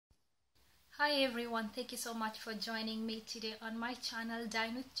Hi everyone, thank you so much for joining me today on my channel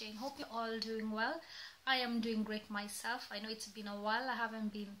Dine with Jane. Hope you're all doing well. I am doing great myself. I know it's been a while, I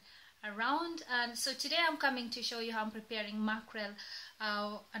haven't been around, and so today I'm coming to show you how I'm preparing mackerel,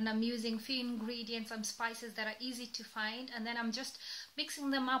 and I'm using few ingredients, some spices that are easy to find, and then I'm just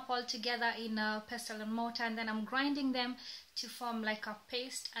mixing them up all together in a pestle and mortar, and then I'm grinding them to form like a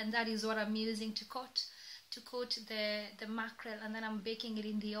paste, and that is what I'm using to coat the mackerel, and then I'm baking it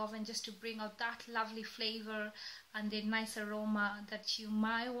in the oven just to bring out that lovely flavor and the nice aroma that you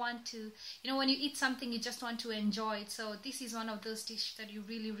might want to, when you eat something you just want to enjoy it. So this is one of those dishes that you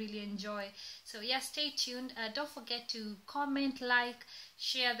really enjoy. So yeah, stay tuned. Don't forget to comment, like,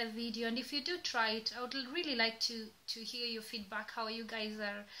 share the video, and if you do try it, I would really like to hear your feedback, how you guys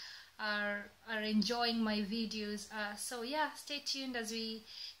are enjoying my videos. So yeah, stay tuned as we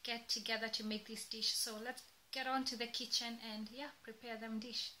get together to make this dish. So let's get on to the kitchen and yeah, prepare them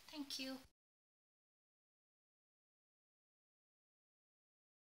dish. Thank you.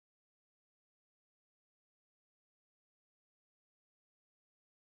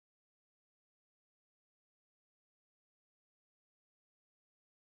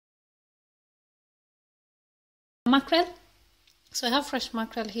 Mackerel. So I have fresh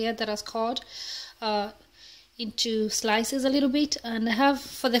mackerel here that is cut into slices a little bit, and I have,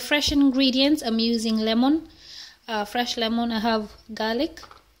 for the fresh ingredients, I'm using lemon, fresh lemon. I have garlic,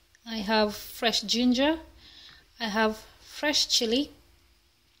 I have fresh ginger, I have fresh chili.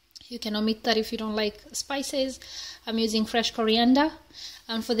 You can omit that if you don't like spices. I'm using fresh coriander,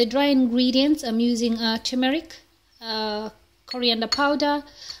 and for the dry ingredients I'm using turmeric, coriander powder,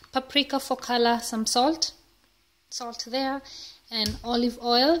 paprika for color, some salt there, and olive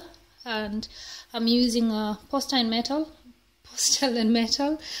oil, and I'm using a pestle and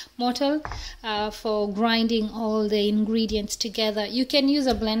metal mortar for grinding all the ingredients together. You can use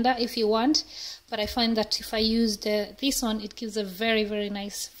a blender if you want, but I find that if I use this one, it gives a very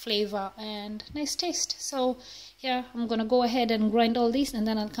nice flavor and nice taste. So yeah, I'm gonna go ahead and grind all this, and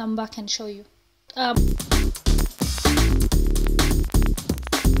then I'll come back and show you.